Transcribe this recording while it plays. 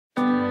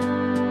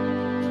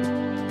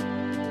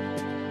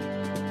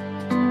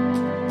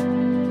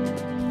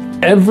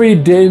Every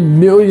day,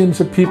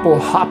 millions of people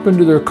hop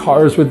into their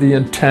cars with the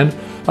intent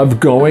of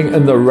going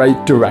in the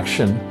right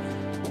direction.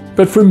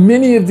 But for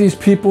many of these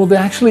people, they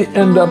actually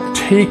end up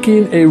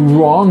taking a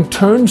wrong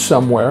turn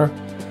somewhere,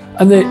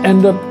 and they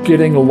end up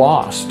getting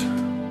lost.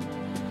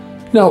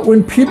 Now,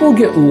 when people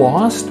get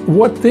lost,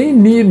 what they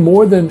need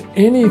more than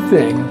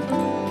anything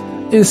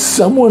is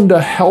someone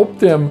to help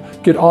them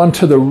get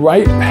onto the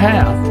right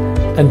path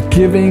and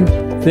giving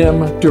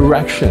them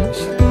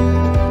directions.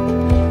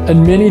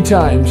 And many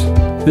times,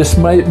 this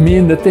might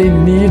mean that they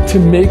need to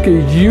make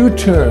a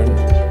U-turn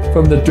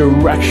from the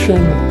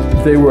direction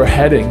they were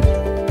heading.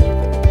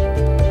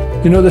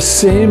 You know, the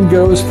same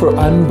goes for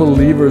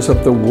unbelievers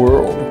of the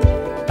world.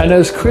 And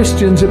as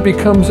Christians, it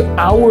becomes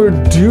our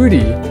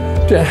duty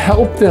to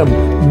help them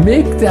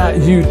make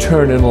that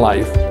U-turn in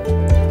life.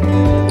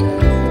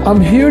 I'm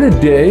here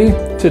today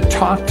to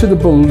talk to the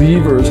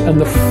believers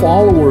and the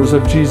followers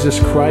of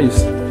Jesus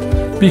Christ,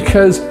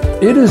 because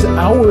it is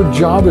our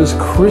job as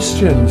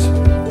Christians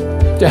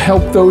to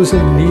help those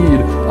in need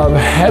of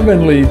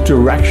heavenly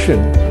direction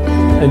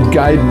and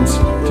guidance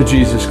to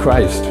Jesus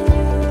Christ.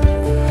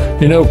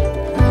 You know,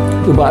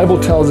 the Bible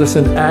tells us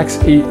in Acts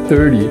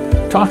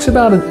 8:30, talks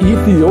about an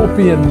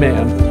Ethiopian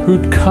man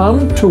who'd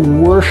come to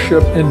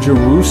worship in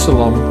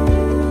Jerusalem,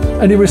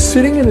 and he was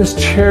sitting in his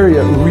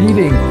chariot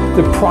reading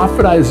the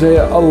prophet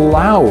Isaiah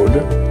aloud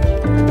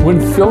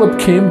when Philip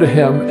came to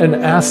him and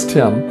asked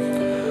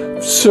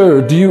him,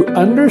 "Sir, do you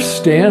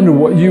understand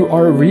what you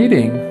are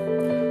reading?"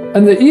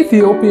 And the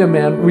Ethiopian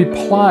man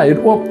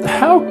replied, "Well,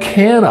 how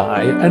can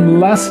I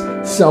unless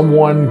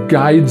someone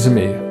guides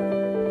me?"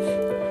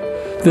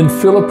 Then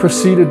Philip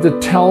proceeded to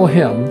tell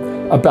him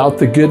about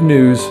the good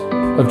news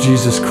of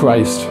Jesus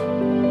Christ.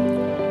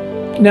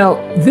 Now,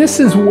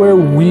 this is where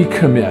we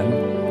come in.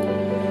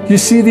 You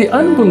see, the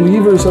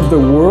unbelievers of the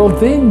world,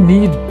 they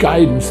need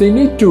guidance. They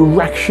need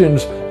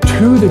directions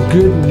to the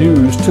good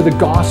news, to the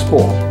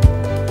gospel.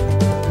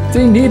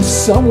 They need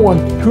someone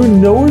who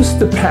knows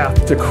the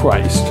path to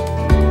Christ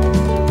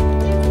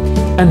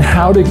and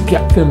how to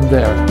get them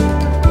there.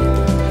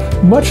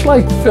 Much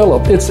like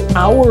Philip, it's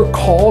our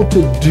call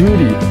to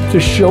duty to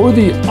show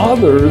the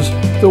others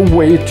the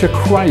way to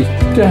Christ,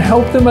 to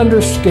help them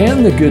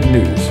understand the good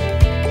news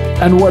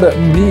and what it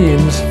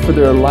means for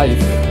their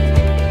life.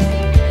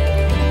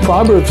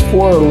 Proverbs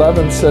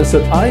 4:11 says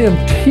that I am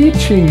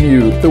teaching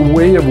you the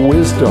way of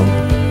wisdom.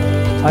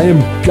 I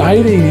am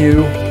guiding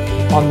you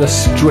on the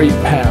straight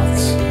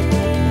paths.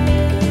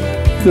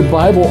 The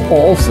Bible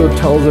also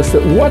tells us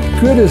that what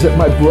good is it,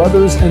 my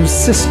brothers and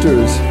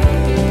sisters,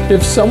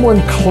 if someone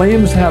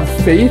claims to have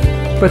faith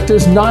but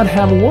does not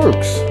have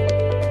works?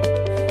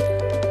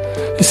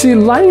 You see,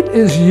 light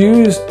is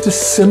used to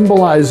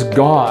symbolize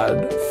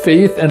God,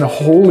 faith, and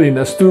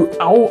holiness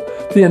throughout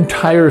the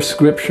entire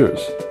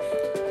scriptures.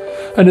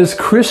 And as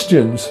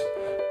Christians,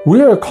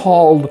 we are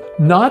called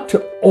not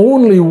to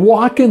only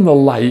walk in the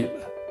light,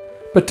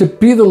 but to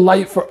be the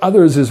light for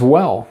others as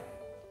well.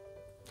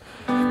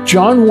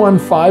 John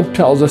 1:5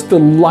 tells us the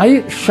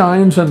light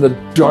shines in the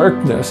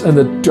darkness, and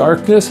the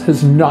darkness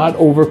has not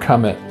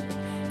overcome it.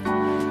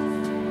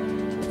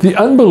 The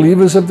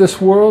unbelievers of this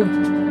world,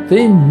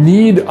 they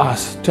need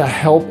us to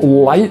help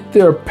light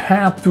their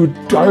path through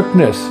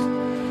darkness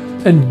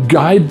and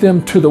guide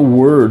them to the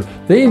Word.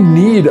 They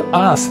need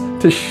us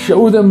to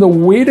show them the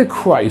way to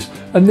Christ,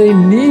 and they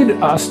need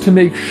us to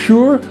make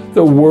sure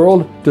the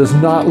world does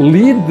not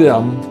lead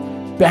them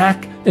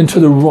back into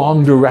the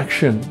wrong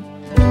direction.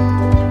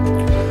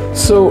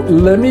 So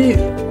let me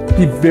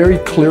be very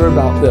clear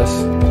about this.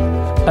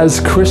 As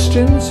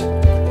Christians,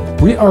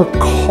 we are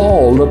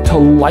called to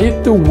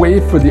light the way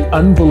for the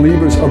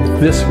unbelievers of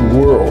this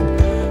world.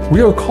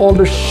 We are called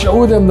to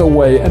show them the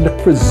way and to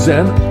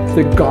present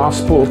the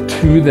gospel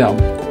to them.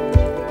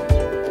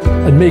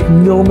 And make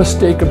no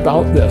mistake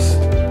about this,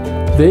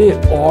 they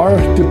are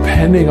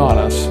depending on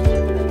us.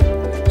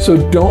 So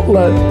don't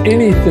let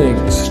anything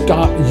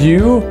stop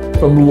you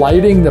from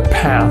lighting the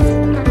path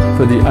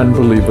for the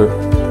unbeliever.